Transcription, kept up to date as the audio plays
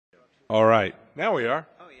All right. Now we are.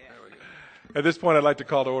 At this point, I'd like to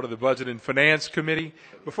call to order the Budget and Finance Committee.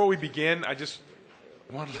 Before we begin, I just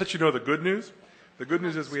want to let you know the good news. The good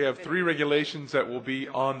news is we have 3 regulations that will be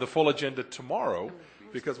on the full agenda tomorrow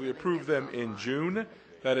because we approved them in June.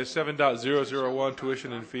 That is 7.001,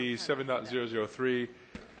 tuition and fees, 7.003,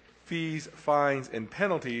 fees, fines, and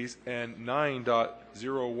penalties, and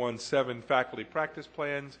 9.017, faculty practice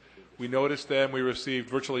plans. We noticed them. We received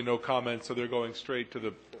virtually no comments, so they're going straight to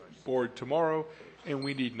the board tomorrow, and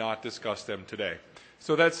we need not discuss them today.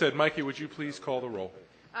 So that said, Mikey, would you please call the roll?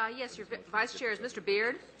 Yes, your vice chair is Mr.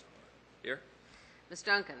 Beard. Here. Ms.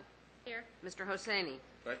 Duncan. Here. Mr. Hosseini.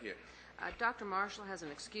 Right here. Dr. Marshall has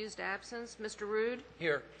an excused absence. Mr. Rood.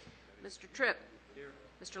 Here. Mr. Tripp. Here.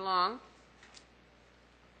 Mr. Long.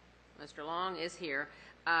 Mr. Long is here.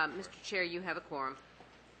 Mr. Chair, you have a quorum.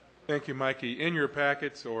 Thank you, Mikey. In your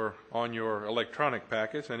packets, or on your electronic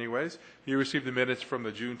packets anyways, you received the minutes from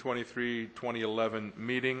the June 23, 2011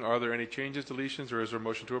 meeting. Are there any changes, deletions, or is there a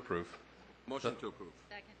motion to approve? Motion to approve.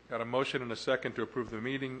 Second. Got a motion and a second to approve the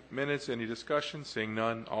meeting minutes. Any discussion? Seeing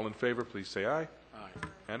none, all in favor, please say aye. Aye.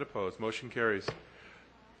 And opposed. Motion carries.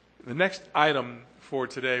 The next item for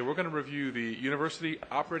today, we're going to review the university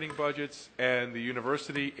operating budgets and the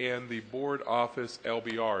university and the board office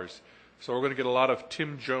LBRs. So we're going to get a lot of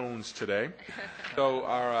Tim Jones today. So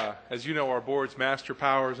our, as you know, our board's master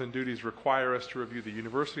powers and duties require us to review the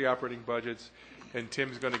university operating budgets, and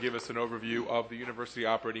Tim's going to give us an overview of the university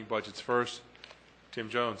operating budgets first.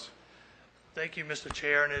 Tim Jones. Thank you, Mr.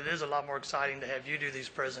 Chair, and it is a lot more exciting to have you do these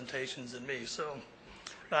presentations than me, so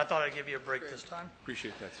but I thought I'd give you a break this time.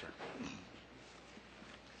 Appreciate that, sir.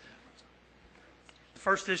 The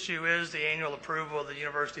first issue is the annual approval of the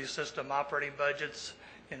university system operating budgets.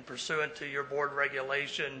 In pursuant to your board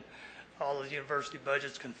regulation, all of the university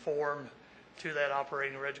budgets conform to that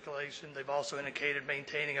operating regulation. They've also indicated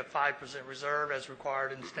maintaining a 5% reserve as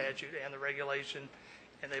required in statute and the regulation,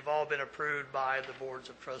 and they've all been approved by the boards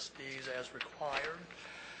of trustees as required.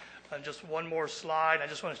 And just one more slide. I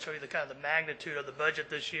just want to show you the kind of the magnitude of the budget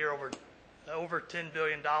this year, over $10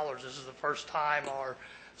 billion. This is the first time our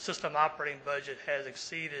system operating budget has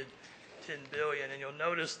exceeded $10 billion, and you'll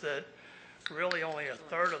notice that really only a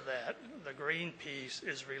third of that, the green piece,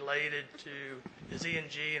 is related to, is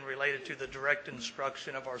E&G and related to the direct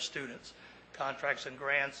instruction of our students. Contracts and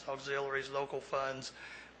grants, auxiliaries, local funds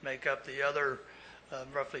make up the other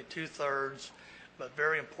roughly 2/3, but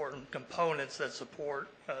very important components that support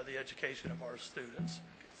the education of our students.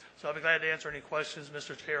 So I'll be glad to answer any questions,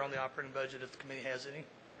 Mr. Chair, on the operating budget if the committee has any.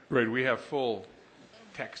 Great. We have full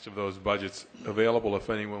text of those budgets available if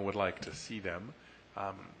anyone would like to see them.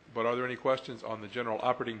 But are there any questions on the general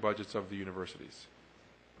operating budgets of the universities?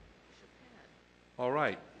 All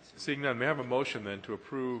right. Seeing none, may I have a motion then to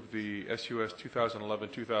approve the SUS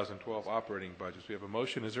 2011-2012 operating budgets? We have a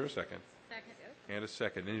motion. Is there a second? Second. And a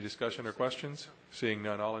second. Any discussion or questions? Seeing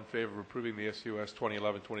none, all in favor of approving the SUS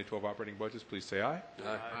 2011-2012 operating budgets, please say aye.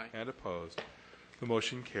 Aye. And opposed. The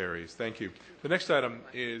motion carries. Thank you. The next item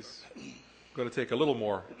is going to take a little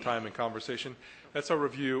more time and conversation. That's our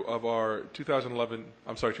review of our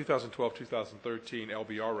 2012-2013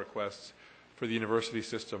 LBR requests for the university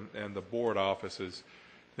system and the board offices.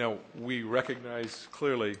 Now, we recognize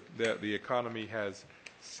clearly that the economy has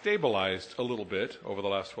stabilized a little bit over the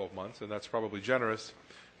last 12 months, and that's probably generous,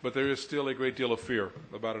 but there is still a great deal of fear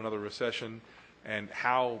about another recession, and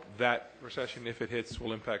how that recession, if it hits,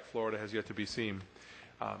 will impact Florida has yet to be seen.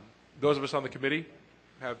 Those of us on the committee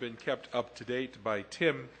have been kept up to date by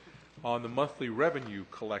Tim on the monthly revenue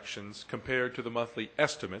collections compared to the monthly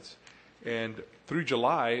estimates. And through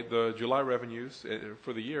July, the July revenues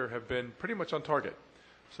for the year have been pretty much on target.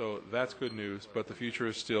 So that's good news, but the future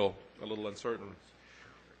is still a little uncertain.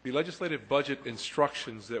 The legislative budget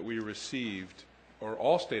instructions that we received, or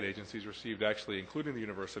all state agencies received actually, including the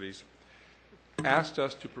universities, asked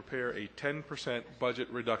us to prepare a 10% budget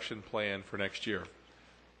reduction plan for next year.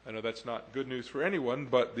 I know that's not good news for anyone,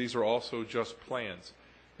 but these are also just plans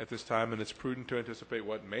at this time, and it's prudent to anticipate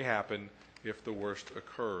what may happen if the worst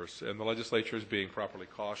occurs, and the legislature is being properly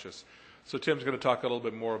cautious. So Tim's going to talk a little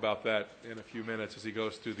bit more about that in a few minutes as he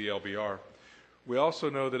goes through the LBR. We also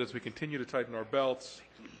know that as we continue to tighten our belts,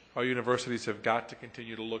 our universities have got to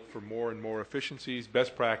continue to look for more and more efficiencies,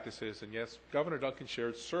 best practices, and yes, Governor Duncan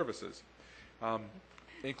shared services.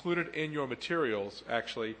 Included in your materials,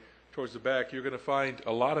 actually, towards the back, you're going to find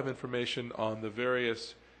a lot of information on the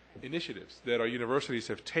various initiatives that our universities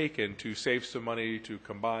have taken to save some money, to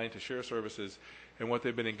combine, to share services, and what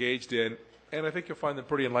they've been engaged in. And I think you'll find them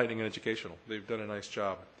pretty enlightening and educational. They've done a nice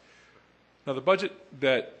job. Now, the budget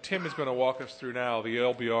that Tim is going to walk us through now, the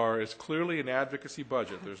LBR, is clearly an advocacy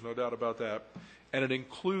budget. There's no doubt about that. And it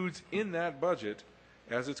includes in that budget,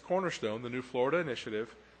 as its cornerstone, the New Florida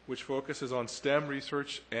Initiative, which focuses on STEM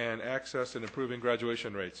research and access and improving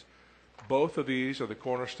graduation rates. Both of these are the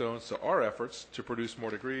cornerstones to our efforts to produce more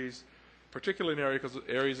degrees, particularly in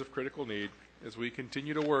areas of critical need, as we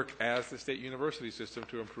continue to work as the state university system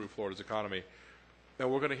to improve Florida's economy. Now,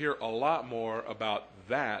 we're going to hear a lot more about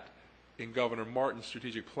that in Governor Martin's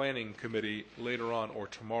Strategic Planning Committee later on or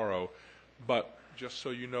tomorrow. But just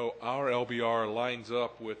so you know, our LBR lines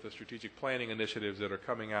up with the strategic planning initiatives that are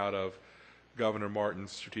coming out of Governor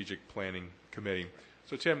Martin's Strategic Planning Committee.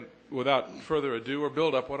 So, Tim, without further ado or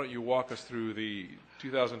build-up, why don't you walk us through the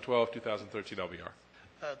 2012-2013 LBR?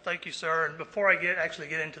 Thank you, sir. And before I actually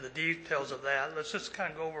get into the details of that, let's just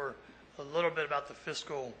kind of go over a little bit about the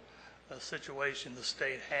fiscal situation the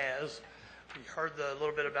state has. We heard a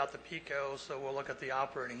little bit about the PICO, so we'll look at the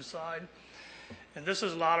operating side. And this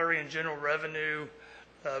is lottery and general revenue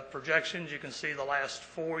projections. You can see the last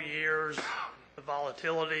 4 years, the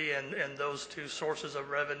volatility and those two sources of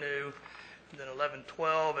revenue. And then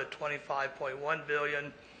 11-12 at $25.1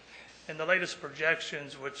 billion. And the latest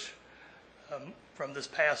projections, which from this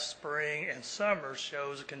past spring and summer,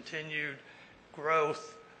 shows a continued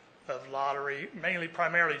growth of lottery,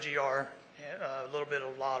 primarily GR, a little bit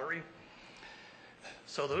of lottery.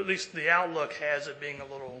 So at least the outlook has it being a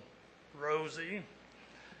little rosy.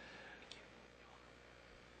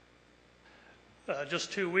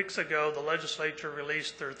 Just 2 weeks ago, the legislature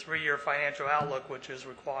released their 3-year financial outlook, which is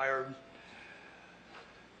required.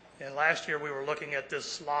 And last year we were looking at this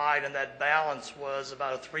slide, and that balance was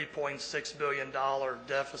about a $3.6 billion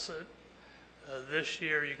deficit. This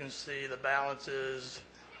year you can see the balance is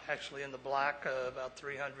actually in the black, about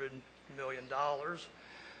 $300 million.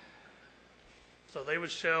 So they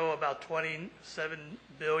would show about $27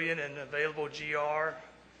 billion in available GR,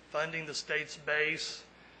 funding the state's base,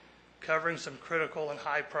 covering some critical and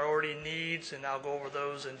high priority needs, and I'll go over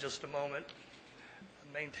those in just a moment,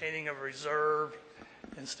 maintaining a reserve,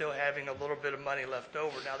 and still having a little bit of money left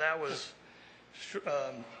over. Now that was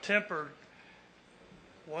tempered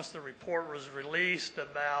once the report was released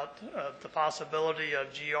about the possibility of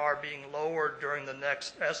GR being lowered during the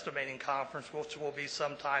next estimating conference, which will be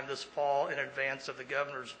sometime this fall in advance of the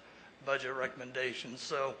governor's budget recommendations.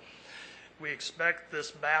 So we expect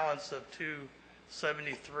this balance of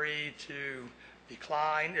 273 to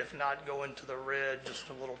decline, if not go into the red just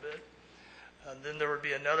a little bit. And then there would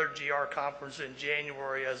be another GR conference in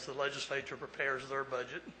January as the legislature prepares their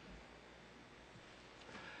budget.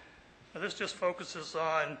 Now this just focuses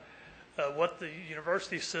on what the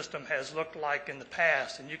university system has looked like in the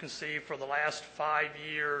past. And you can see for the last 5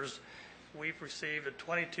 years, we've received a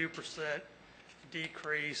 22%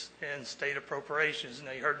 decrease in state appropriations.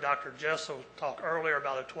 Now you heard Dr. Jessel talk earlier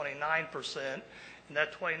about a 29%, and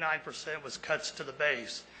that 29% was cuts to the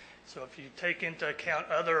base. So if you take into account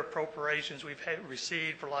other appropriations we've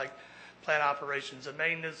received for like plant operations and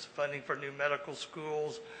maintenance, funding for new medical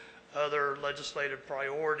schools, other legislative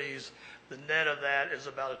priorities, the net of that is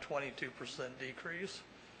about a 22% decrease.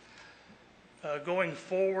 Going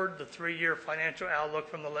forward, the 3-year financial outlook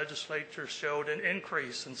from the legislature showed an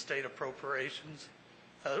increase in state appropriations,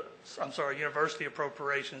 university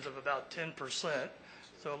appropriations of about 10%,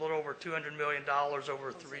 so a little over $200 million over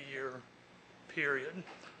a 3-year period.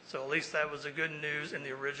 So at least that was the good news in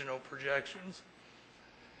the original projections.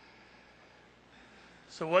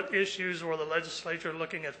 So what issues were the legislature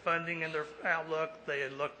looking at funding in their outlook? They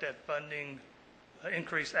had looked at funding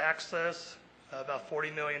increased access, about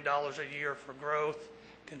 $40 million a year for growth,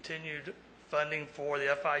 continued funding for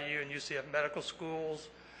the FIU and UCF medical schools,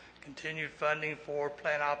 continued funding for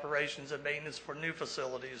plant operations and maintenance for new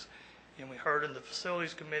facilities. And we heard in the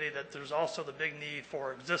facilities committee that there's also the big need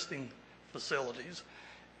for existing facilities.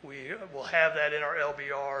 We will have that in our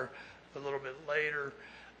LBR a little bit later,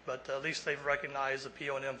 but at least they've recognized the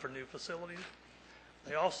PO&M for new facilities.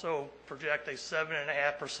 They also project a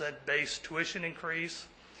 7.5% base tuition increase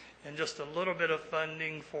and just a little bit of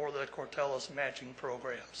funding for the Cortellis matching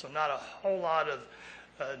program. So not a whole lot of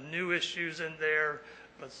new issues in there,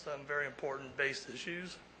 but some very important base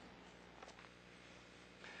issues.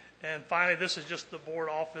 And finally, this is just the board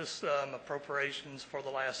office appropriations for the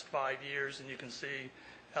last 5 years, and you can see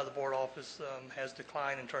how the board office has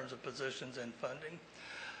declined in terms of positions and funding.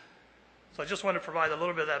 So I just want to provide a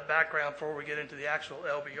little bit of that background before we get into the actual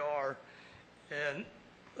LBR. And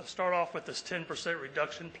I'll start off with this 10%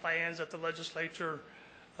 reduction plans that the legislature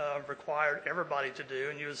required everybody to do.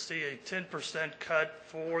 And you would see a 10% cut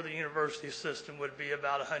for the university system would be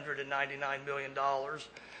about $199 million.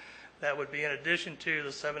 That would be in addition to the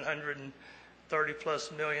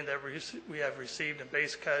 $730+ million that we have received in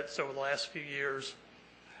base cuts over the last few years.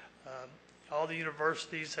 All the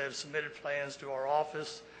universities have submitted plans to our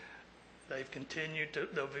office. They'll continue to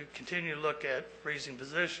look at freezing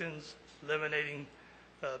positions, eliminating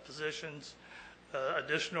positions,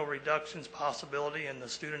 additional reductions possibility in the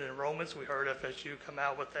student enrollments. We heard FSU come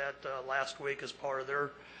out with that last week as part of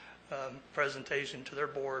their presentation to their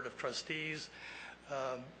board of trustees.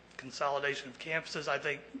 Consolidation of campuses. I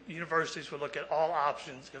think universities would look at all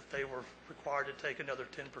options if they were required to take another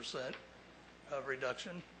 10%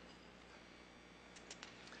 reduction.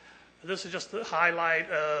 This is just the highlight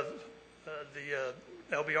of the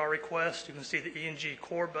LBR request. You can see the E&G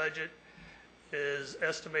core budget is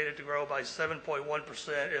estimated to grow by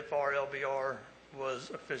 7.1% if our LBR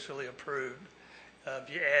was officially approved.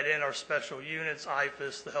 If you add in our special units,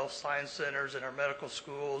 IFAS, the health science centers, and our medical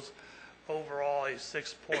schools, overall a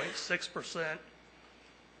 6.6%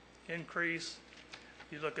 increase.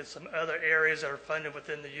 You look at some other areas that are funded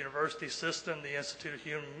within the university system, the Institute of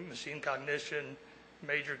Human Machine Cognition,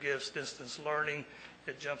 major gifts, distance learning,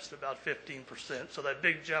 it jumps to about 15%. So that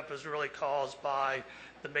big jump is really caused by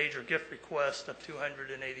the major gift request of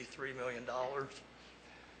 $283 million.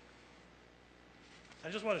 I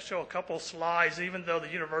just want to show a couple of slides. Even though the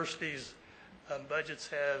university's budgets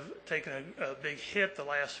have taken a big hit the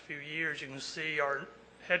last few years, you can see our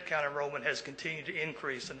headcount enrollment has continued to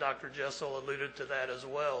increase, and Dr. Jessel alluded to that as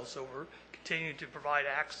well. So we're continuing to provide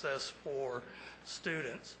access for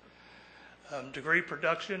students. Degree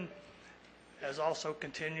production has also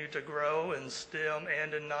continued to grow in STEM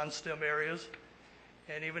and in non-STEM areas,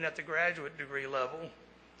 and even at the graduate degree level.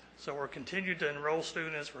 So we're continuing to enroll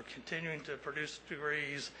students, we're continuing to produce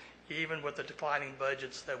degrees, even with the declining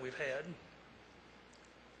budgets that we've had.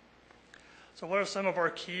 So what are some of our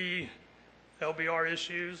key LBR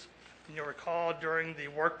issues? And you'll recall during the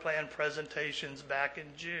work plan presentations back in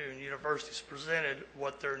June, universities presented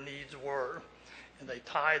what their needs were. And they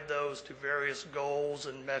tied those to various goals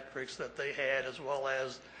and metrics that they had, as well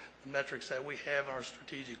as the metrics that we have in our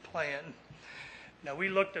strategic plan. Now, we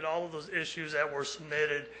looked at all of those issues that were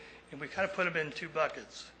submitted, and we kind of put them in two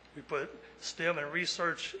buckets. We put STEM and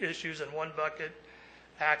research issues in one bucket,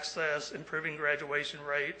 access, improving graduation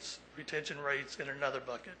rates, retention rates in another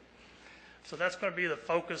bucket. So that's going to be the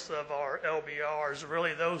focus of our LBRs,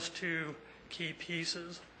 really those two key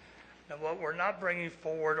pieces. And what we're not bringing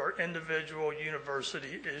forward are individual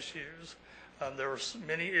university issues. There were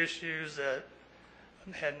many issues that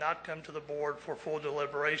had not come to the board for full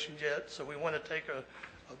deliberation yet, so we want to take a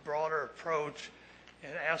broader approach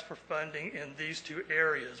and ask for funding in these two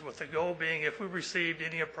areas, with the goal being if we received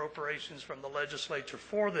any appropriations from the legislature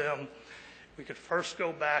for them, we could first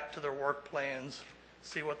go back to their work plans,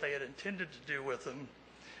 see what they had intended to do with them.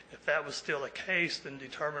 If that was still the case, then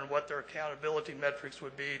determine what their accountability metrics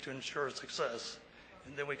would be to ensure success.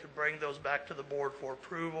 And then we could bring those back to the board for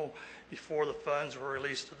approval before the funds were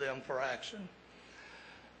released to them for action.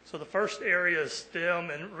 So the first area is STEM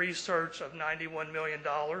and research of $91 million.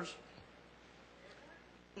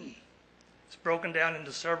 It's broken down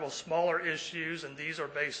into several smaller issues, and these are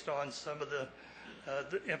based on some of the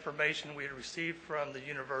information we had received from the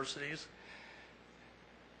universities.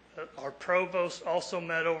 Our provost also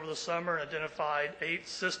met over the summer and identified 8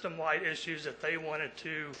 system-wide issues that they wanted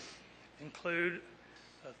to include.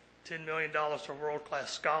 $10 million for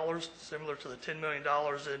world-class scholars, similar to the $10 million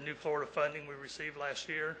in New Florida funding we received last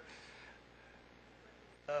year.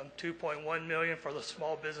 $2.1 million for the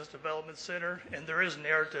Small Business Development Center, and there is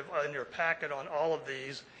narrative in your packet on all of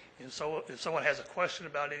these. And so if someone has a question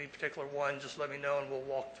about any particular one, just let me know and we'll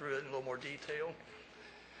walk through it in a little more detail.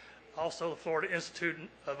 Also, the Florida Institute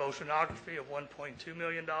of Oceanography of $1.2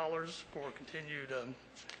 million for continued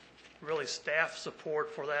really staff support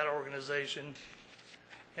for that organization.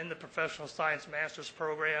 In the Professional Science Master's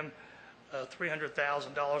Program,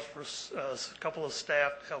 $300,000 for a couple of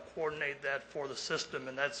staff to help coordinate that for the system,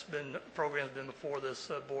 and that's been, the program's been before this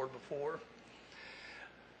board before.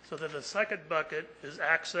 So then the second bucket is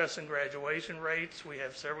access and graduation rates. We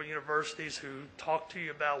have several universities who talk to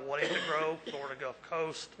you about wanting to grow, Florida Gulf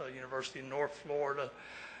Coast, University of North Florida,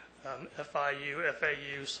 FIU,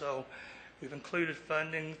 FAU. So we've included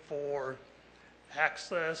funding for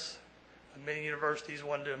access. Many universities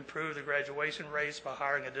wanted to improve the graduation rates by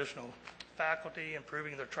hiring additional faculty,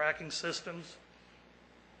 improving their tracking systems.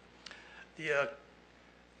 The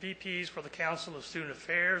VPs for the Council of Student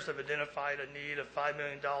Affairs have identified a need of $5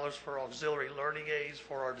 million for auxiliary learning aids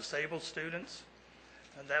for our disabled students,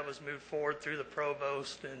 and that was moved forward through the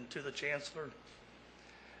provost and to the chancellor.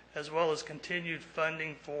 as well as continued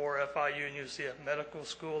funding for FIU and UCF medical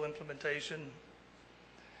school implementation.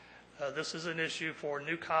 This is an issue for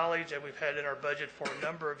New College that we've had in our budget for a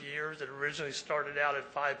number of years. It originally started out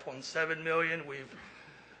at $5.7 million. We've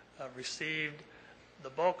received the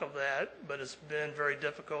bulk of that, but it's been very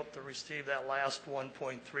difficult to receive that last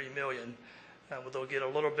 $1.3 million. They'll get a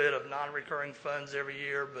little bit of non-recurring funds every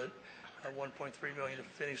year, but $1.3 million to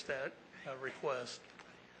finish that request.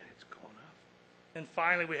 And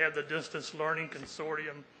finally, we have the Distance Learning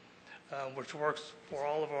Consortium, which works for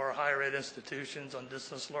all of our higher ed institutions on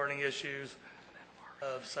distance learning issues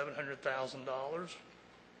of $700,000.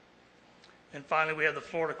 And finally, we have the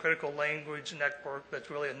Florida Critical Language Network. That's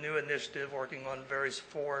really a new initiative working on various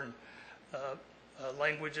foreign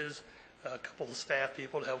languages. A couple of staff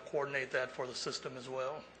people to help coordinate that for the system as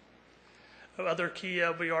well. Other key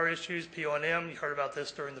LBR issues, PO&M, you heard about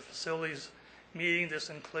this during the facilities meeting. This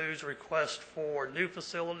includes requests for new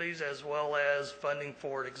facilities as well as funding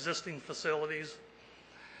for existing facilities.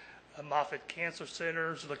 Moffitt Cancer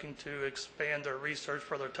Center is looking to expand their research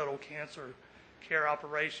for their total cancer care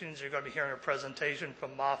operations. You're going to be hearing a presentation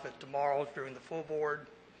from Moffitt tomorrow during the full board.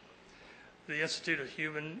 The Institute of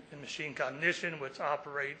Human and Machine Cognition, which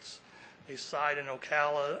operates a site in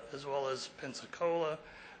Ocala as well as Pensacola,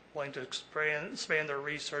 wanting to expand their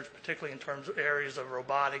research, particularly in terms of areas of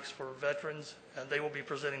robotics for veterans, and they will be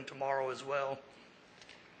presenting tomorrow as well.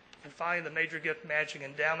 And finally, the Major Gift Matching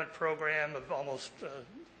Endowment Program of almost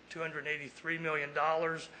 $283 million.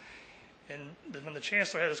 And when the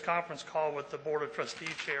Chancellor had his conference call with the Board of Trustee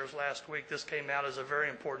chairs last week, this came out as a very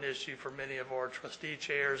important issue for many of our trustee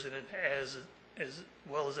chairs, and it has, as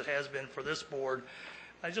well as it has been for this board.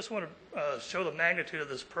 I just want to show the magnitude of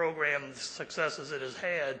this program, the successes it has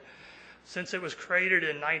had. Since it was created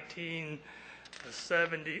in the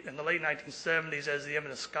late 1970s as the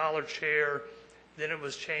Eminent Scholar Chair, then it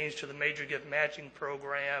was changed to the Major Gift Matching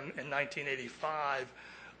Program in 1985.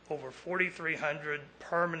 Over 4,300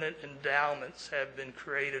 permanent endowments have been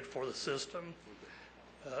created for the system.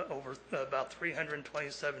 Over about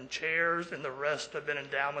 327 chairs, and the rest have been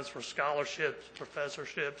endowments for scholarships,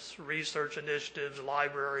 professorships, research initiatives,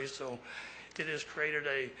 libraries. So it has created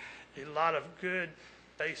a lot of good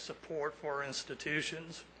base support for our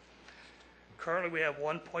institutions. Currently, we have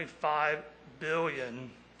 $1.5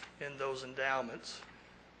 billion in those endowments.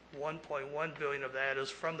 $1.1 billion of that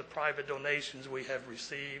is from the private donations we have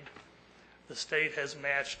received. The state has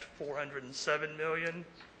matched $407 million.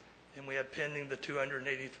 And we have pending the $283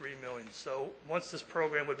 million. So once this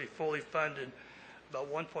program would be fully funded, about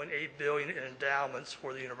 $1.8 billion in endowments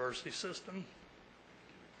for the university system.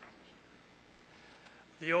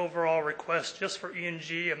 The overall request just for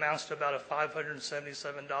E&G amounts to about a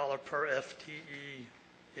 $577 per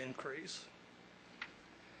FTE increase.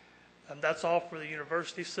 That's all for the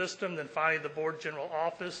university system. Then finally, the board general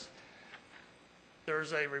office.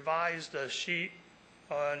 There's a revised sheet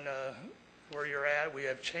on where you're at. We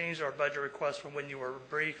have changed our budget request from when you were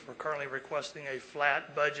briefed. We're currently requesting a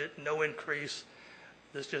flat budget, no increase.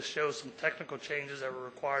 This just shows some technical changes that we're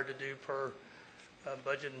required to do per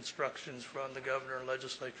budget instructions from the governor and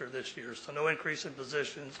legislature this year. So no increase in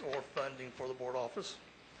positions or funding for the board office.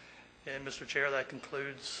 And Mr. Chair, that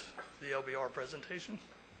concludes the LBR presentation.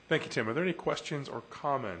 Thank you, Tim. Are there any questions or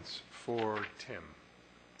comments for Tim?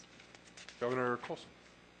 Governor Colson.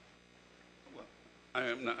 Well,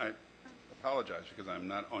 I apologize because I'm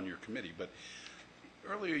not on your committee, but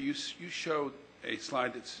earlier you showed a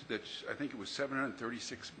slide that's I think it was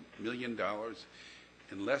 $736 million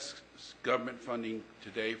in less government funding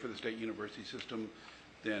today for the state university system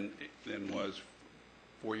than was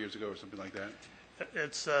 4 years ago or something like that.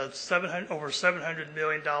 It's over $700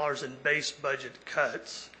 million in base budget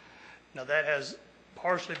cuts. Now that has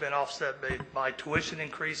partially been offset by tuition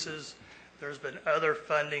increases. There's been other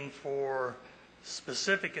funding for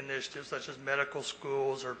specific initiatives such as medical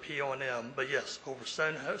schools or PO&M, but yes, over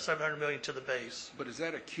 $700 million to the base. But is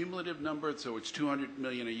that a cumulative number, so it's $200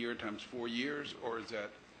 million a year times 4 years, or is that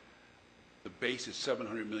the base is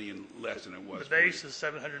 $700 million less than it was? The base is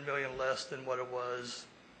 $700 million less than what it was.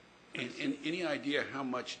 And any idea how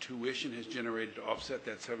much tuition has generated to offset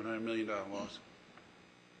that $700 million loss?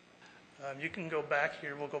 You can go back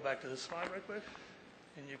here. We'll go back to this slide right quick.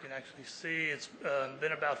 And you can actually see it's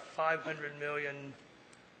been about $500 million.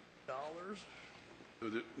 So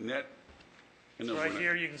the net? So right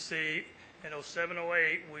here you can see in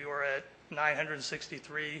 07-08 we were at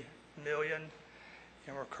 $963 million,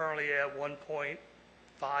 and we're currently at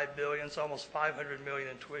 $1.5 billion. It's almost $500 million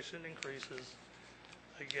in tuition increases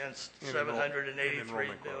against $783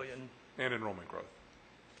 billion. And enrollment growth.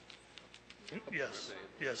 Yes,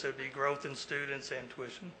 it would be growth in students and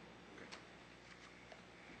tuition.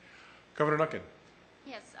 Governor Duncan.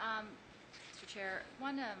 Yes, Mr. Chair,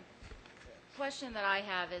 one question that I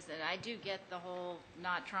have is that I do get the whole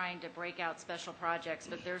not trying to break out special projects,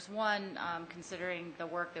 but there's one, considering the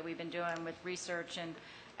work that we've been doing with research and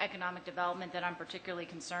economic development that I'm particularly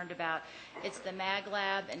concerned about. It's the Mag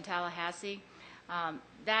Lab in Tallahassee.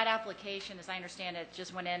 That application, as I understand it,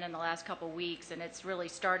 just went in the last couple weeks, and it's really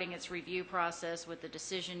starting its review process with the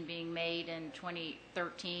decision being made in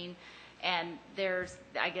 2013. And there's,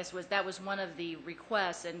 I guess, that was one of the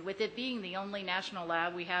requests. And with it being the only national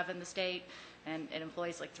lab we have in the state, and it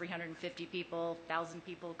employs like 350 people, 1,000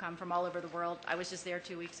 people come from all over the world. I was just there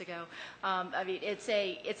 2 weeks ago. I mean, it's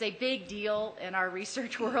a big deal in our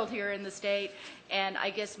research world here in the state. And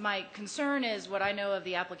I guess my concern is what I know of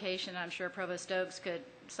the application. I'm sure Provost Stokes could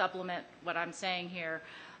supplement what I'm saying here.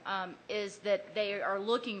 Is that they are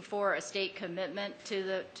looking for a state commitment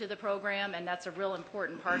to the program, and that's a real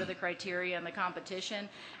important part of the criteria and the competition.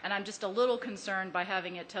 And I'm just a little concerned by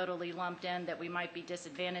having it totally lumped in that we might be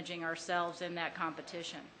disadvantaging ourselves in that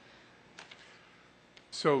competition.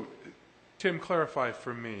 So, Tim, clarify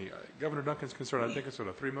for me. Governor Duncan's concern, I think it's sort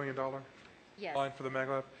of $3 million Yes. line for the Mag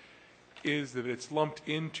Lab, is that it's lumped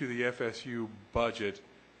into the FSU budget.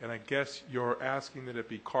 And I guess you're asking that it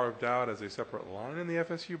be carved out as a separate line in the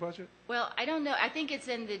FSU budget? Well, I don't know. I think it's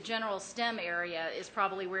in the general STEM area is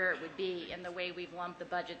probably where it would be in the way we've lumped the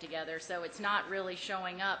budget together. So it's not really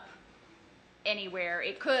showing up anywhere.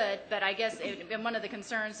 It could, but I guess and one of the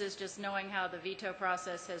concerns is just knowing how the veto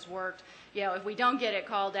process has worked. You know, if we don't get it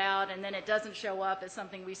called out and then it doesn't show up as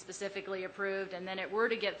something we specifically approved and then it were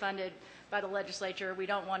to get funded by the legislature, we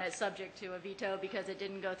don't want it subject to a veto because it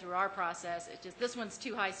didn't go through our process. It's just this one's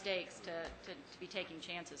too high stakes to be taking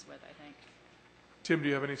chances with, I think. Tim, do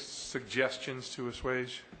you have any suggestions to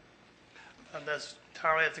assuage? That's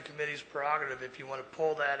entirely at the committee's prerogative. If you want to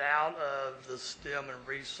pull that out of the STEM and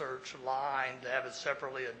research line to have it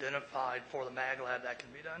separately identified for the Mag Lab, that can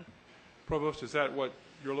be done. Provost, is that what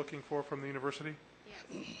you're looking for from the university?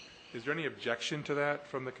 Yes. Is there any objection to that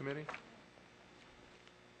from the committee?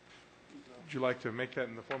 Would you like to make that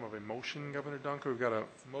in the form of a motion, Governor Duncan? We've got a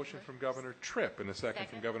motion from Governor Tripp and a second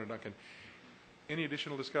from Governor Duncan. Any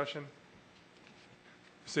additional discussion?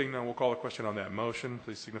 Seeing none, we'll call a question on that motion.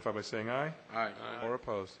 Please signify by saying aye. Aye. Or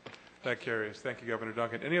opposed. That carries. Thank you, Governor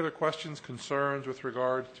Duncan. Any other questions, concerns with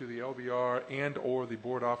regard to the LBR and or the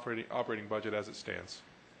board operating budget as it stands?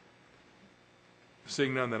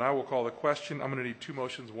 Seeing none, then I will call the question. I'm going to need two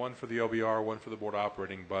motions, one for the LBR, one for the board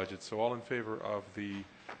operating budget. So all in favor of the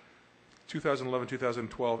 2011-2012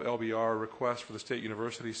 LBR request for the State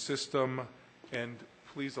University system, and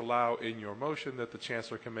please allow in your motion that the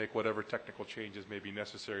Chancellor can make whatever technical changes may be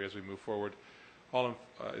necessary as we move forward.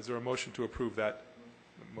 Is there a motion to approve that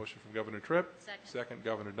motion from Governor Tripp? Second,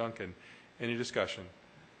 Governor Duncan. Any discussion?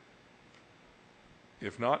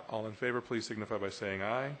 If not, all in favor, please signify by saying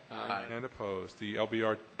aye. Aye. And opposed. The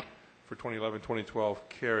LBR for 2011-2012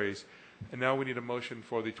 carries. And now we need a motion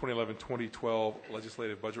for the 2011-2012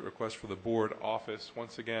 legislative budget request for the board office.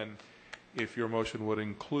 Once again, if your motion would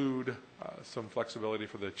include some flexibility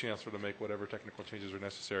for the Chancellor to make whatever technical changes are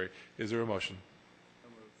necessary. Is there a motion?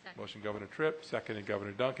 Motion Governor Tripp, seconded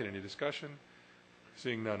Governor Duncan. Any discussion?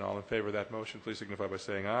 Seeing none, all in favor of that motion, please signify by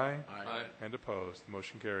saying aye. Aye. And opposed. The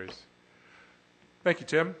motion carries. Thank you,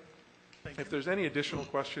 Tim. Thank you. If there's any additional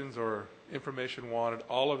questions or information wanted,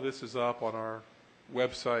 all of this is up on our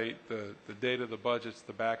website. The data, the budgets,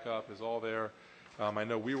 the backup is all there. I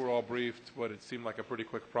know we were all briefed, but it seemed like a pretty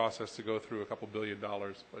quick process to go through a couple $2 billion.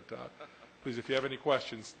 But please, if you have any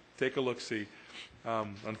questions, take a look-see.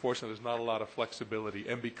 Unfortunately, there's not a lot of flexibility.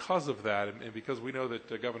 And because of that, and because we know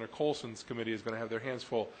that Governor Colson's committee is going to have their hands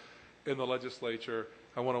full in the legislature,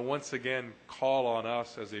 I want to once again call on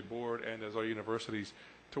us as a board and as our universities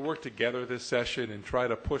to work together this session and try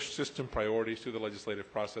to push system priorities through the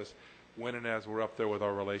legislative process when and as we're up there with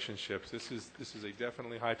our relationships. This is a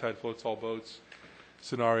definitely high tide floats all boats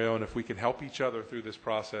scenario, and if we can help each other through this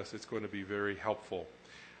process, it's going to be very helpful.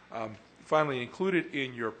 Finally, included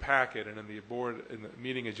in your packet and in the board in the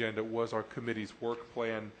meeting agenda was our committee's work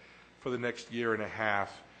plan for the next year and a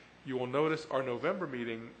half. You will notice our November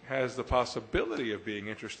meeting has the possibility of being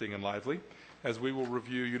interesting and lively, as we will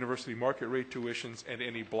review university market rate tuitions and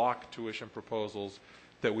any block tuition proposals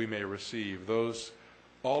that we may receive.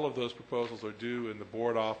 All of those proposals are due in the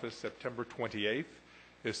board office September 28th.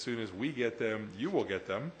 As soon as we get them, you will get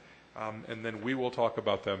them, and then we will talk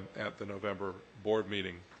about them at the November board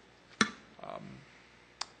meeting.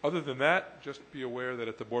 Other than that, just be aware that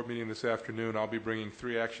at the board meeting this afternoon, I'll be bringing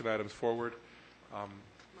 3 action items forward.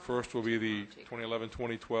 First will be the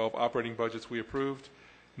 2011-2012 operating budgets we approved.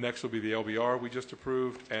 Next will be the LBR we just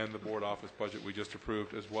approved and the board office budget we just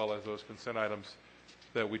approved, as well as those consent items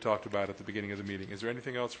that we talked about at the beginning of the meeting. Is there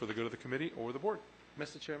anything else for the good of the committee or the board?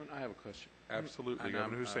 Mr. Chairman, I have a question. Absolutely, And,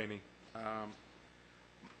 Governor Hussaini.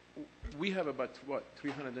 We have about,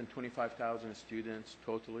 325,000 students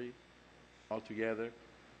totally, altogether,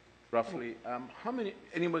 roughly. How many,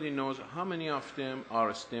 anybody knows how many of them are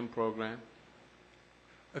a STEM program?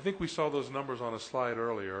 I think we saw those numbers on a slide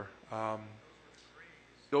earlier.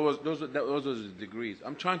 Those are the degrees.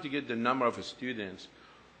 I'm trying to get the number of students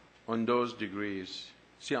on those degrees.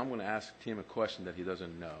 See, I'm going to ask Tim a question that he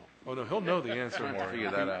doesn't know. Oh, no, he'll know the answer, Trying to Maureen.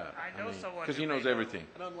 figure that out. I know someone Because he who knows may know. everything.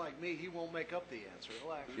 And unlike me, he won't make up the answer.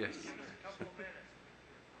 He'll actually. Yes.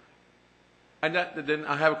 And then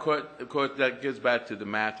I have a quote that gets back to the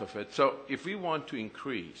math of it. So if we want to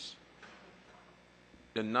increase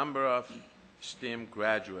the number of STEM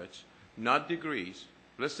graduates, not degrees,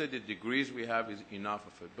 let's say the degrees we have is enough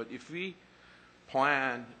of it, but if we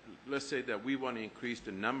plan, let's say that we want to increase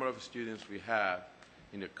the number of students we have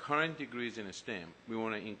in the current degrees in STEM, we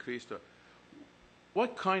want to increase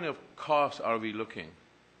what kind of costs are we looking?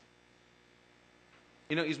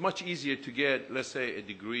 You know, it's much easier to get, let's say, a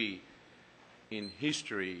degree in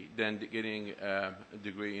history than getting a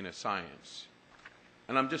degree in a science.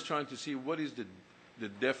 And I'm just trying to see what is the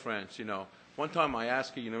difference, you know. One time I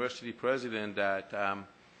asked a university president that,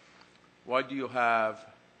 why do you have,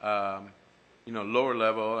 you know, lower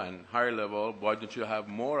level and higher level? Why don't you have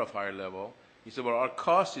more of higher level? He said, well, our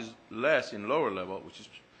cost is less in lower level, which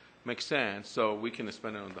makes sense, so we can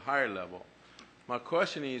spend it on the higher level. My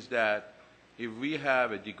question is that if we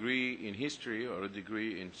have a degree in history or a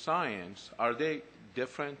degree in science, are they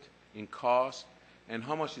different in cost, and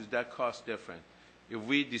how much is that cost different? If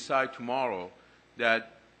we decide tomorrow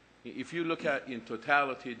that if you look at in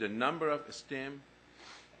totality the number of STEM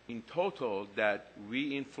in total that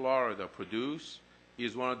we in Florida produce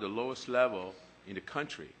is one of the lowest level in the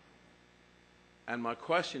country. And my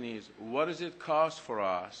question is, what does it cost for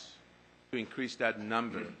us to increase that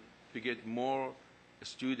number, to get more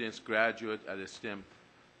students graduate at a STEM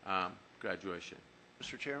graduation?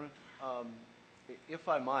 Mr. Chairman, if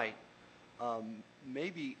I might,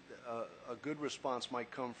 maybe a good response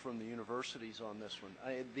might come from the universities on this one.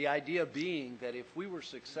 The idea being that if we were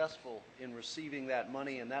successful in receiving that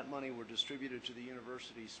money and that money were distributed to the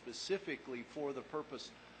universities specifically for the purpose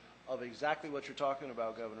of exactly what you're talking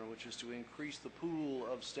about, Governor, which is to increase the pool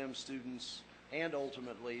of STEM students and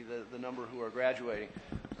ultimately the number who are graduating.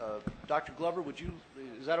 Dr. Glover,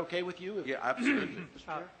 is that okay with you? Yeah, absolutely. Mr.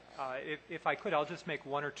 Chair? If I could, I'll just make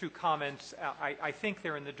one or two comments. I think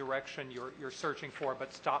they're in the direction you're searching for,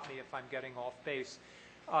 but stop me if I'm getting off base.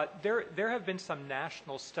 There have been some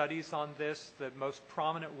national studies on this. The most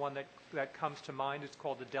prominent one that comes to mind is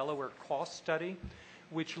called the Delaware Cost Study,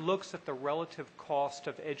 which looks at the relative cost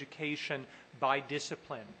of education by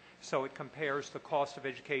discipline. So it compares the cost of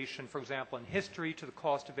education, for example, in history to the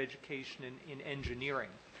cost of education in engineering.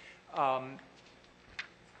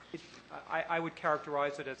 I would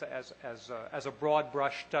characterize it as a broad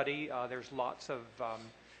brush study. There's lots of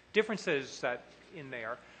differences in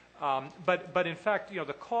there. But in fact, you know,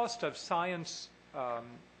 the cost of science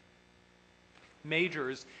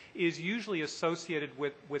majors is usually associated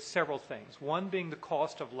with several things. One being the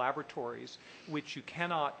cost of laboratories, which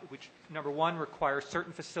number one requires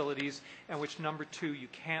certain facilities, and which number two you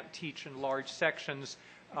can't teach in large sections,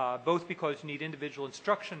 both because you need individual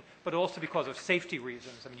instruction, but also because of safety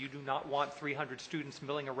reasons. I mean, you do not want 300 students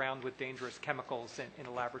milling around with dangerous chemicals in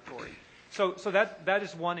a laboratory. So that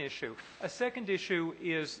is one issue. A second issue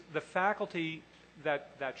is the faculty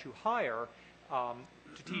that you hire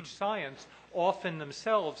to teach science often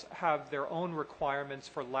themselves have their own requirements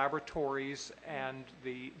for laboratories, and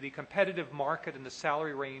the competitive market and the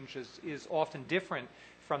salary range is often different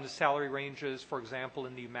from the salary ranges, for example,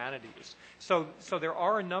 in the humanities. So there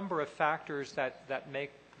are a number of factors that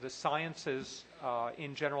make the sciences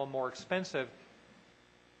in general more expensive,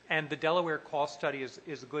 and the Delaware Cost Study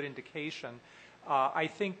is a good indication. I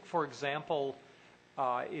think, for example,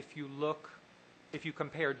 if you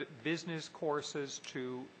compared business courses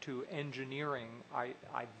to engineering, I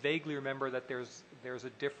vaguely remember that there's a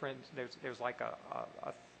difference. There's like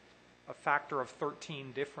a factor of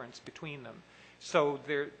 13 difference between them. So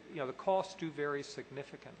the costs do vary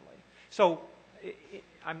significantly. So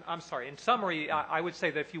I'm sorry. In summary, I would say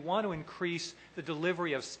that if you want to increase the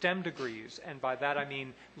delivery of STEM degrees, and by that I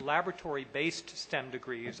mean laboratory-based STEM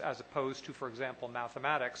degrees as opposed to, for example,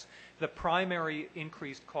 mathematics, the primary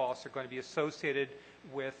increased costs are going to be associated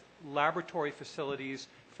with laboratory facilities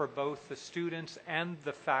for both the students and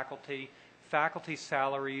the faculty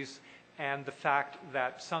salaries, and the fact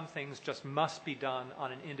that some things just must be done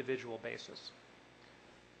on an individual basis.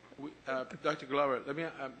 Dr. Glover,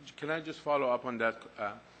 can I just follow up on that?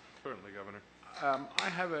 Certainly, Governor. I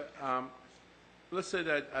have let's say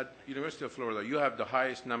that at University of Florida, you have the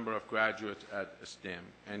highest number of graduates at STEM,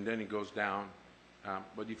 and then it goes down.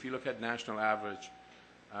 But if you look at national average,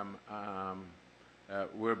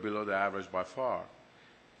 we're below the average by far.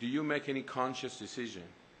 Do you make any conscious decision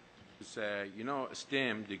to say, a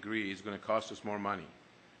STEM degree is going to cost us more money?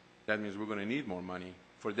 That means we're going to need more money.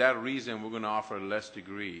 For that reason, we're going to offer less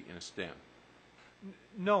degree in STEM.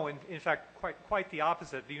 No, in fact, quite the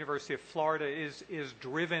opposite. The University of Florida is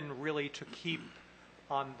driven really to keep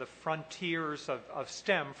on the frontiers of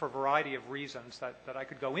STEM for a variety of reasons that I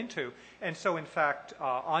could go into. And so, in fact,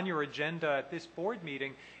 on your agenda at this board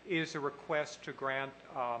meeting is a request to grant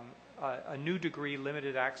a new degree,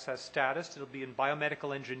 limited access status. It'll be in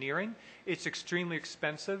biomedical engineering. It's extremely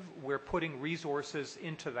expensive. We're putting resources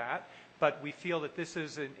into that. But we feel that this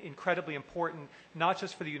is incredibly important, not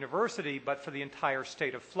just for the university, but for the entire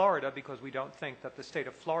state of Florida, because we don't think that the state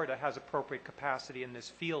of Florida has appropriate capacity in this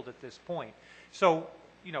field at this point. So,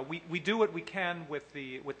 we do what we can with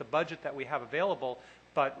the budget that we have available,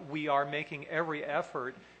 but we are making every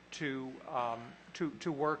effort to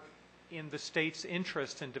work in the state's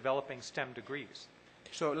interest in developing STEM degrees.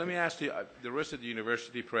 So let me ask the rest of the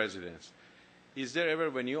university presidents, is there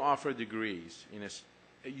ever, when you offer degrees,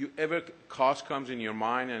 cost comes in your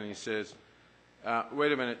mind and he says,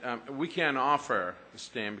 wait a minute, we can't offer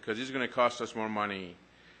STEM because it's going to cost us more money.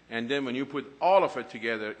 And then when you put all of it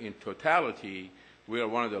together in totality, we are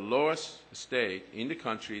one of the lowest states in the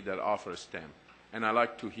country that offers STEM. And I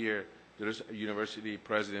like to hear there's university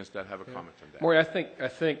presidents that have a comment on that. Maury, I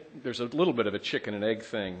think there's a little bit of a chicken and egg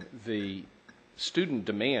thing. The student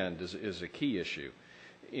demand is a key issue.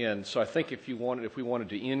 And so I think if we wanted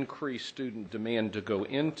to increase student demand to go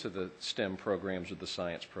into the STEM programs or the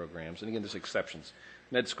science programs, and again, there's exceptions.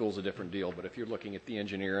 Med school is a different deal, but if you're looking at the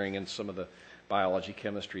engineering and some of the biology,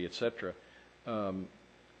 chemistry, et cetera,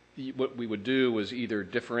 what we would do was either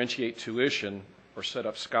differentiate tuition or set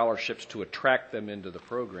up scholarships to attract them into the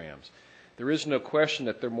programs. There is no question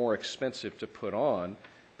that they're more expensive to put on,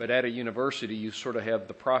 but at a university, you sort of have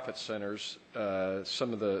the profit centers,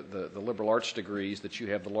 some of the liberal arts degrees that you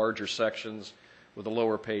have the larger sections with the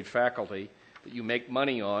lower paid faculty that you make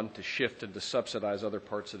money on to shift and to subsidize other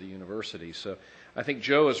parts of the university. So I think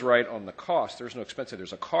Joe is right on the cost. There's no expense.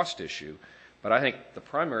 There's a cost issue. But I think the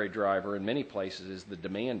primary driver in many places is the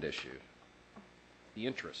demand issue, the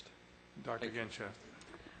interest. Dr. Genshaw.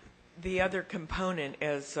 The other component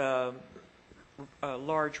is a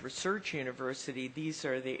large research university. These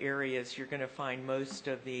are the areas you're going to find most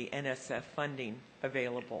of the NSF funding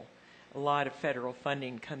available. A lot of federal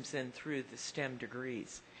funding comes in through the STEM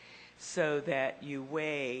degrees, so that you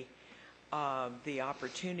weigh the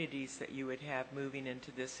opportunities that you would have moving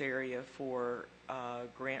into this area for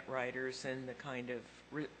grant writers and the kind of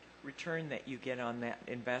return that you get on that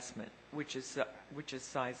investment, which is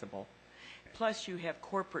sizable. Plus, you have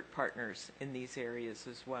corporate partners in these areas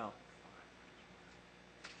as well.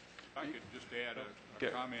 I could just add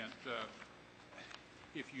a comment.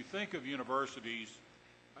 If you think of universities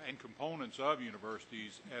and components of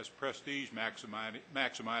universities as prestige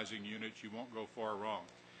maximizing units, you won't go far wrong.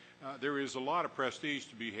 There is a lot of prestige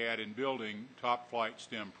to be had in building top-flight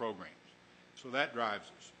STEM programs, so that drives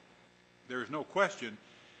us. There is no question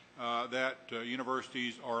that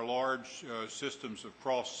universities are large systems of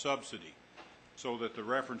cross-subsidy, so that the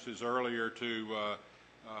references earlier to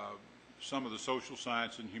some of the social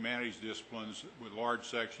science and humanities disciplines with large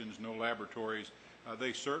sections, no laboratories,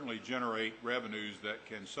 they certainly generate revenues that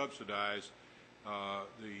can subsidize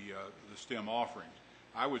the STEM offerings.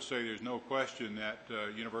 I would say there's no question that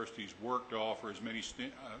universities work to offer as many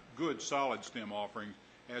good, solid STEM offerings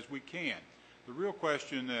as we can. The real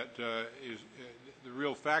question that is the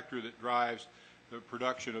real factor that drives the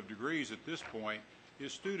production of degrees at this point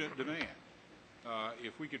is student demand.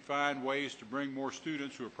 If we could find ways to bring more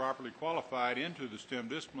students who are properly qualified into the STEM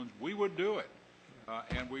disciplines, we would do it.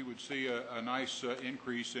 And we would see a nice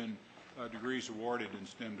increase in degrees awarded in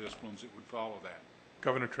STEM disciplines that would follow that.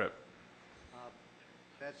 Governor Tripp.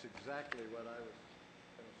 That's exactly what I was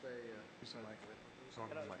going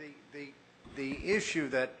to say. The issue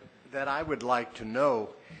that I would like to know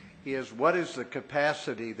is what is the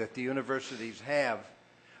capacity that the universities have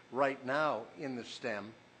right now in the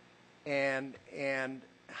STEM, and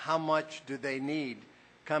how much do they need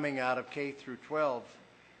coming out of K through 12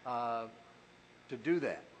 to do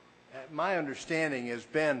that? My understanding has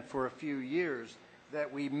been for a few years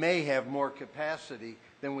that we may have more capacity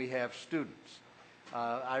than we have students.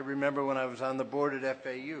 I remember when I was on the board at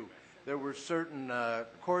FAU, there were certain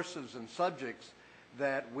courses and subjects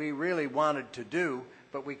that we really wanted to do,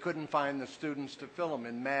 but we couldn't find the students to fill them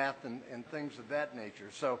in math and things of that nature.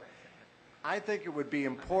 So I think it would be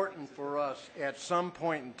important for us at some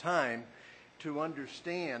point in time to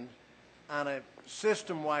understand on a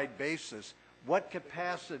system-wide basis what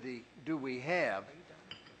capacity do we have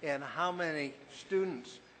and how many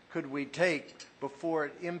students could we take before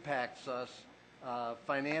it impacts us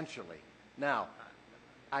financially. Now,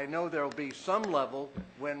 I know there will be some level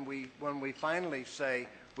when we finally say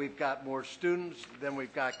we've got more students than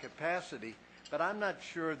we've got capacity, but I'm not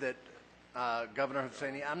sure that, Governor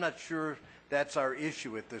Hussaini, I'm not sure that's our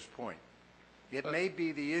issue at this point. It may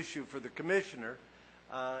be the issue for the commissioner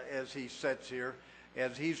as he sits here,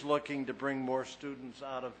 as he's looking to bring more students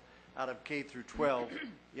out of K through 12,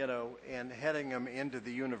 you know, and heading them into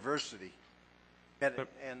the university.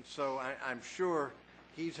 And so I'm sure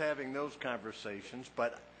he's having those conversations,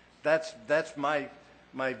 but that's my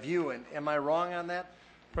view. And am I wrong on that?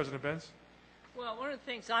 President Benz? Well, one of the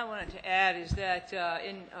things I wanted to add is that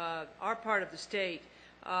in our part of the state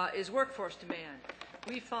is workforce demand.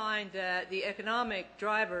 We find that the economic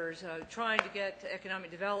drivers trying to get economic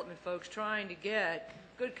development folks, trying to get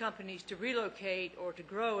good companies to relocate or to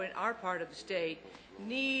grow in our part of the state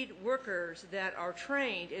need workers that are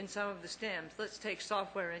trained in some of the STEMs. Let's take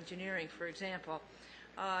software engineering, for example.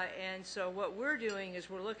 And so what we're doing is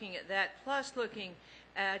we're looking at that, plus looking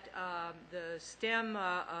at the STEM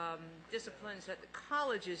disciplines that the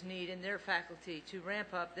colleges need in their faculty to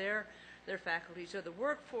ramp up their faculty. So the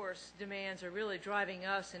workforce demands are really driving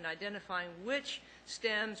us in identifying which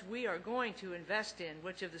STEMs we are going to invest in,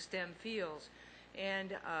 which of the STEM fields.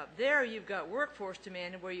 And there you've got workforce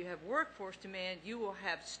demand, and where you have workforce demand, you will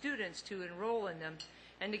have students to enroll in them.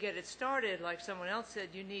 And to get it started, like someone else said,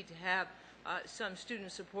 you need to have some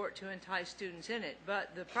student support to entice students in it.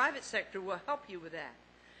 But the private sector will help you with that.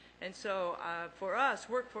 And so for us,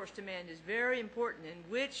 workforce demand is very important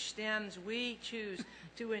in which STEMs we choose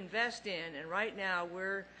to invest in. And right now,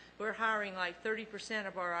 we're hiring like 30%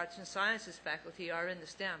 of our arts and sciences faculty are in the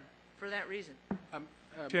STEM for that reason.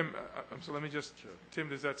 Tim, so let me just, Tim,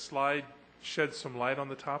 does that slide shed some light on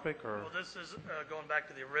the topic? Or? Well, this is going back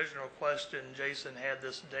to the original question. Jason had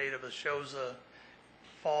this data that shows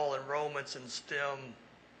fall enrollments in STEM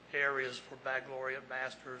areas for baccalaureate,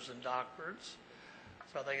 masters, and doctorates.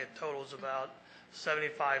 So I think it totals about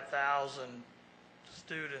 75,000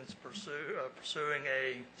 students pursuing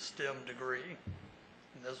a STEM degree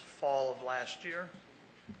in this fall of last year.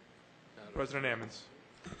 President Ammons.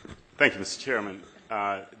 Thank you, Mr. Chairman.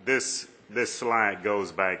 This slide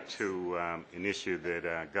goes back to an issue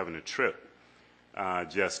that Governor Tripp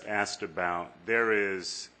just asked about. There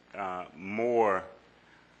is more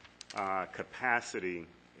capacity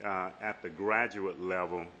at the graduate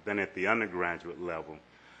level than at the undergraduate level.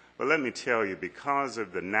 But let me tell you, because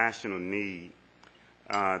of the national need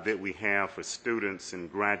that we have for students and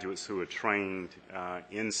graduates who are trained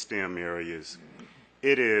in STEM areas,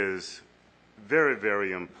 it is very,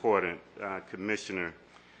 very important, Commissioner,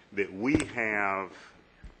 that we have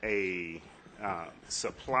a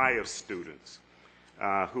supply of students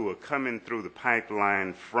who are coming through the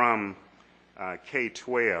pipeline from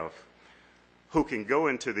K-12 who can go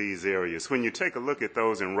into these areas. When you take a look at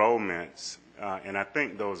those enrollments, and I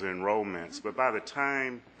think those are enrollments, but by the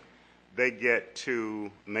time they get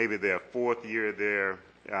to maybe their fourth year there,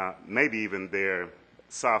 maybe even their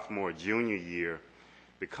sophomore, junior year,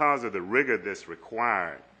 because of the rigor that's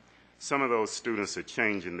required, some of those students are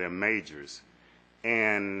changing their majors.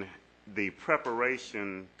 And the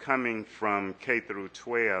preparation coming from K through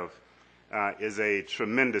 12 is a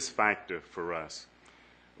tremendous factor for us.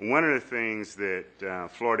 One of the things that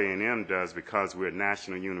Florida A&M does, because we're a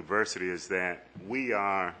national university, is that we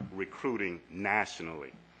are recruiting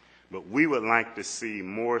nationally. But we would like to see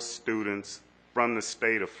more students from the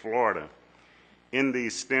state of Florida in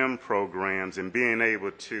these STEM programs and being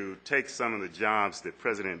able to take some of the jobs that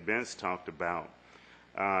President Benz talked about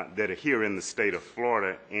that are here in the state of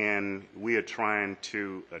Florida, and we are trying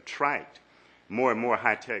to attract more and more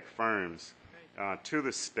high-tech firms to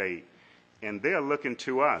the state, and they're looking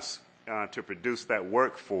to us to produce that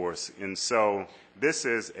workforce. And so this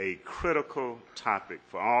is a critical topic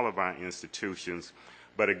for all of our institutions.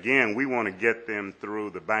 But again, we want to get them through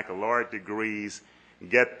the baccalaureate degrees,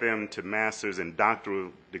 get them to master's and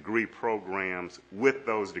doctoral degree programs with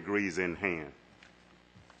those degrees in hand.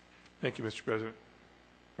 Thank you, Mr. President.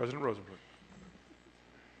 President Rosenbluth.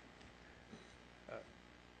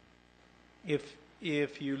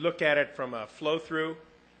 If you look at it from a flow-through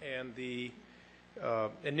and the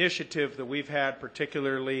initiative that we've had,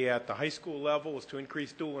 particularly at the high school level, is to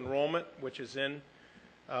increase dual enrollment, which is in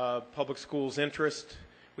public schools' interest.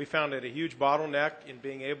 We found it a huge bottleneck in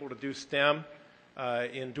being able to do STEM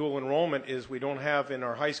in dual enrollment is we don't have in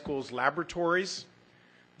our high schools laboratories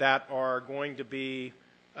that are going to be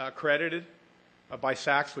accredited by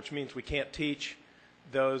SACS, which means we can't teach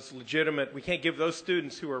those legitimate, we can't give those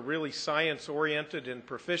students who are really science-oriented and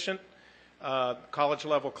proficient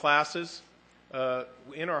college-level classes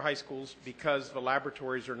in our high schools because the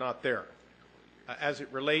laboratories are not there. As it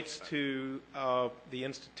relates to the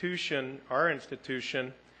institution, our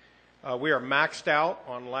institution, we are maxed out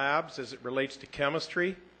on labs as it relates to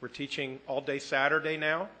chemistry. We're teaching all day Saturday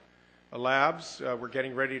now, labs. We're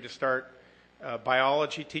getting ready to start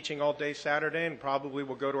biology, teaching all day Saturday, and probably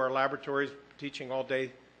we'll go to our laboratories teaching all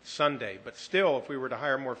day Sunday. But still, if we were to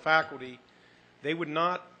hire more faculty, they would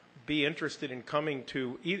not be interested in coming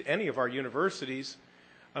to any of our universities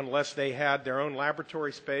unless they had their own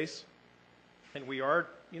laboratory space. And we are,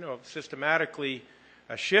 systematically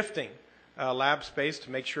shifting lab space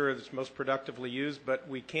to make sure it's most productively used, but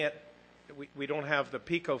we don't have the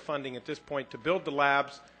PICO funding at this point to build the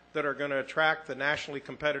labs that are going to attract the nationally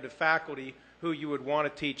competitive faculty who you would want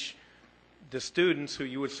to teach the students who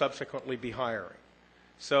you would subsequently be hiring.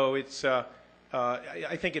 So it's,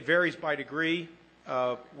 I think it varies by degree.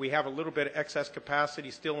 We have a little bit of excess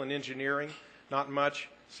capacity still in engineering, not much,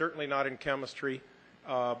 certainly not in chemistry.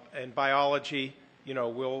 And biology,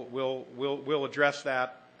 we'll address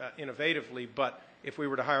that innovatively, but if we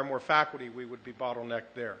were to hire more faculty, we would be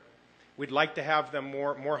bottlenecked there. We'd like to have them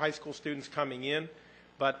more high school students coming in,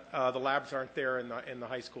 but the labs aren't there in the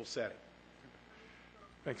high school setting.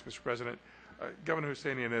 Thanks, Mr. President. Governor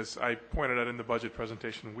Husseinian, as I pointed out in the budget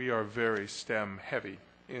presentation, we are very STEM heavy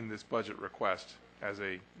in this budget request as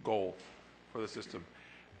a goal for the system.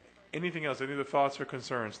 Anything else? Any other thoughts or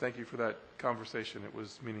concerns? Thank you for that conversation. It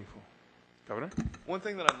was meaningful. Governor? One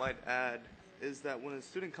thing that I might add is that when a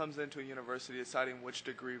student comes into a university deciding which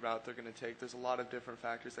degree route they're going to take, there's a lot of different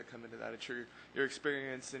factors that come into that. It's your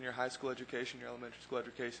experience in your high school education, your elementary school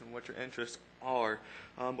education, what your interests are.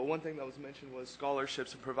 But one thing that was mentioned was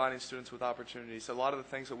scholarships and providing students with opportunities. A lot of the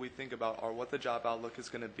things that we think about are what the job outlook is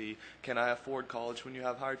going to be. Can I afford college? When you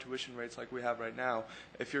have higher tuition rates like we have right now,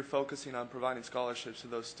 if you're focusing on providing scholarships to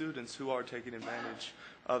those students who are taking advantage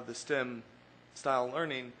of the STEM style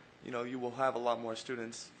learning, you will have a lot more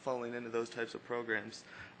students falling into those types of programs.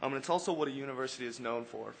 And it's also what a university is known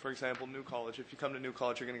for. For example, New College. If you come to New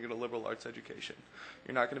College, you're going to get a liberal arts education.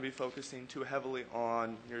 You're not going to be focusing too heavily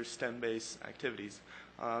on your STEM-based activities.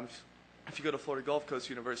 If you go to Florida Gulf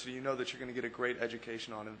Coast University, you know that you're going to get a great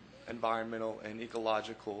education on environmental and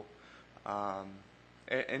ecological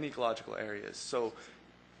areas. So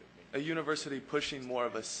a university pushing more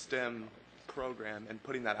of a STEM program and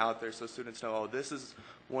putting that out there so students know, oh, this is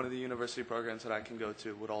one of the university programs that I can go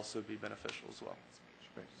to would also be beneficial as well.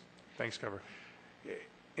 Thanks, Governor.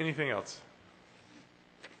 Anything else?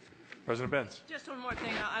 President Benz. Just one more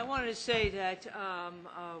thing. I wanted to say that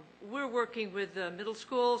we're working with the middle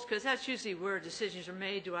schools because that's usually where decisions are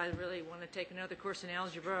made. Do I really want to take another course in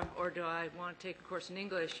algebra or do I want to take a course in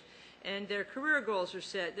English? And their career goals are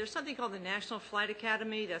set. There's something called the National Flight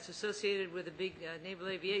Academy that's associated with a big Naval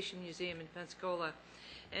Aviation Museum in Pensacola.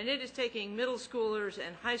 And it is taking middle schoolers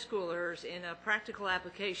and high schoolers in a practical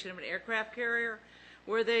application of an aircraft carrier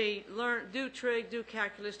where they do trig, do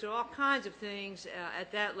calculus, do all kinds of things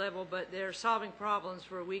at that level, but they're solving problems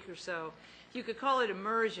for a week or so. You could call it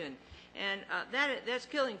immersion. And that's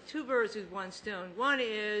killing two birds with one stone. One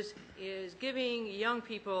is giving young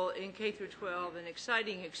people in K through 12 an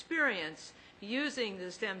exciting experience using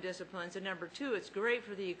the STEM disciplines. And number two, it's great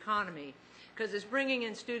for the economy because it's bringing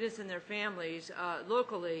in students and their families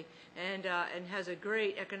locally and has a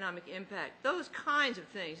great economic impact. Those kinds of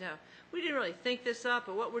things. Now, we didn't really think this up,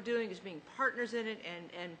 but what we're doing is being partners in it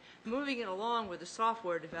and moving it along with the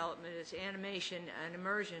software development, its animation and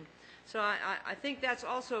immersion. So I think that's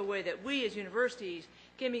also a way that we as universities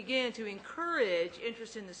can begin to encourage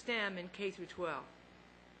interest in the STEM in K through 12.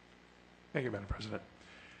 Thank you, Madam President.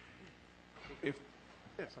 Yes,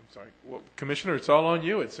 I'm sorry. Well, Commissioner, it's all on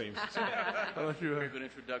you, it seems. Very good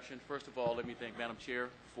introduction. First of all, let me thank Madam Chair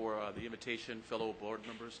for the invitation, fellow board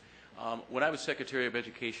members. When I was Secretary of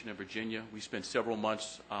Education in Virginia, we spent several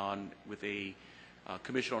months with a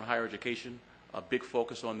Commission on Higher Education. A big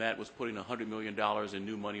focus on that was putting $100 million in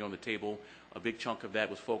new money on the table. A big chunk of that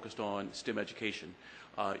was focused on STEM education.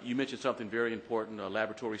 You mentioned something very important,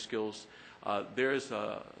 laboratory skills. There is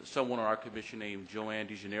someone on our commission named Joanne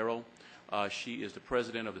DeGeneiro. She is the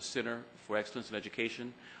president of the Center for Excellence in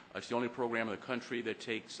Education. It's the only program in the country that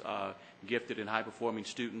takes gifted and high-performing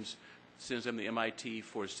students, sends them to MIT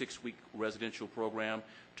for a 6-week residential program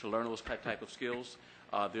to learn those type of skills.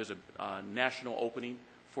 There's a national opening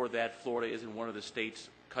for that. Florida isn't one of the states.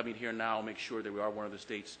 Coming here now, make sure that we are one of the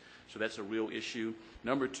states. So that's a real issue.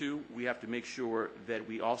 Number two, we have to make sure that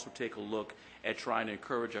we also take a look at trying to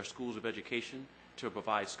encourage our schools of education to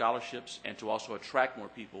provide scholarships and to also attract more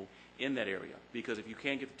people in that area. Because if you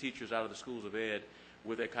can't get the teachers out of the schools of ed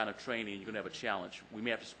with that kind of training, you're going to have a challenge. We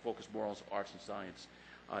may have to focus more on arts and science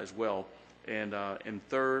as well. And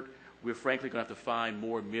third, we're frankly going to have to find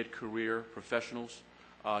more mid-career professionals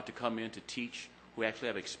to come in to teach who actually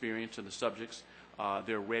have experience in the subjects.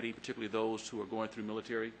 They're ready, particularly those who are going through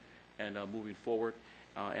military and moving forward.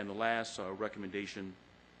 And the last recommendation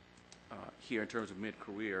here in terms of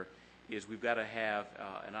mid-career is we've got to have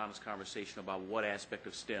an honest conversation about what aspect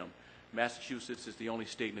of STEM. Massachusetts is the only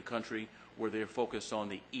state in the country where they're focused on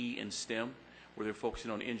the E in STEM, where they're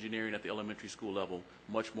focusing on engineering at the elementary school level,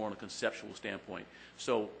 much more on a conceptual standpoint.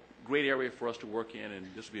 So great area for us to work in, and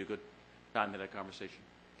this will be a good time to have that conversation.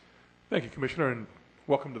 Thank you, Commissioner, and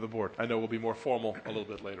welcome to the board. I know we'll be more formal a little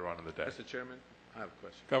bit later on in the day. Mr. Chairman, I have a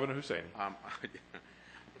question. Governor Husseini.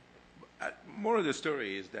 More of the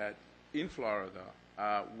story is that in Florida,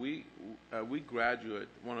 we graduate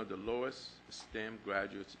one of the lowest STEM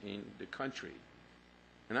graduates in the country.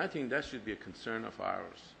 And I think that should be a concern of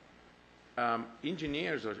ours.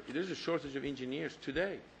 There's a shortage of engineers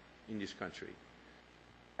today in this country.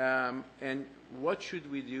 And what should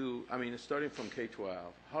we do, I mean, starting from K-12,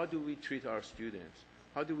 how do we treat our students?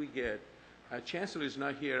 How do we get, Chancellor is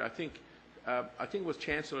not here, I think it was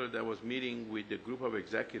Chancellor that was meeting with the group of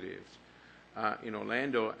executives in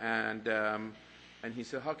Orlando, and he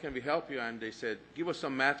said, how can we help you? And they said, give us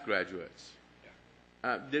some math graduates.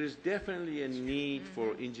 There is definitely a need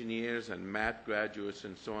for engineers and math graduates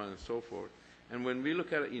and so on and so forth. And when we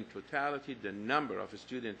look at it in totality, the number of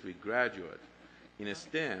students we graduate in a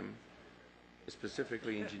STEM,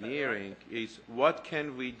 specifically engineering, is what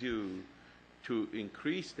can we do to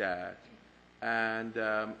increase that and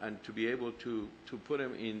to be able to put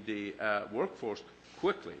them in the workforce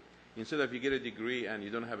quickly, instead of you get a degree and you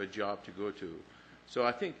don't have a job to go to. So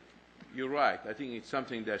I think you're right. I think it's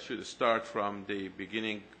something that should start from the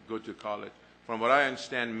beginning, go to college. From what I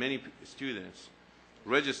understand, many students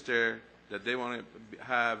register that they want to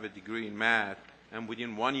have a degree in math, and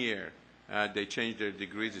within 1 year, they change their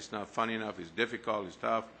degrees. It's not fun enough, it's difficult, it's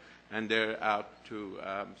tough, and they're out to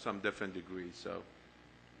some different degrees. So,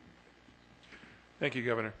 thank you,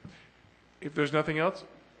 Governor. If there's nothing else,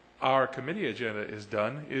 our committee agenda is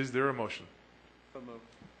done. Is there a motion? So moved.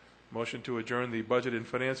 Motion to adjourn the Budget and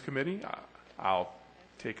Finance Committee. I'll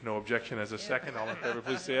take no objection as a second. All in favor,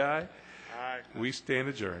 please say aye. Aye. We stand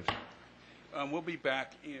adjourned. We'll be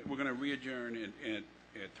back. We're going to re-adjourn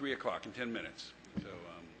at 3 o'clock in 10 minutes. So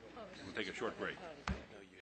we'll take a short break.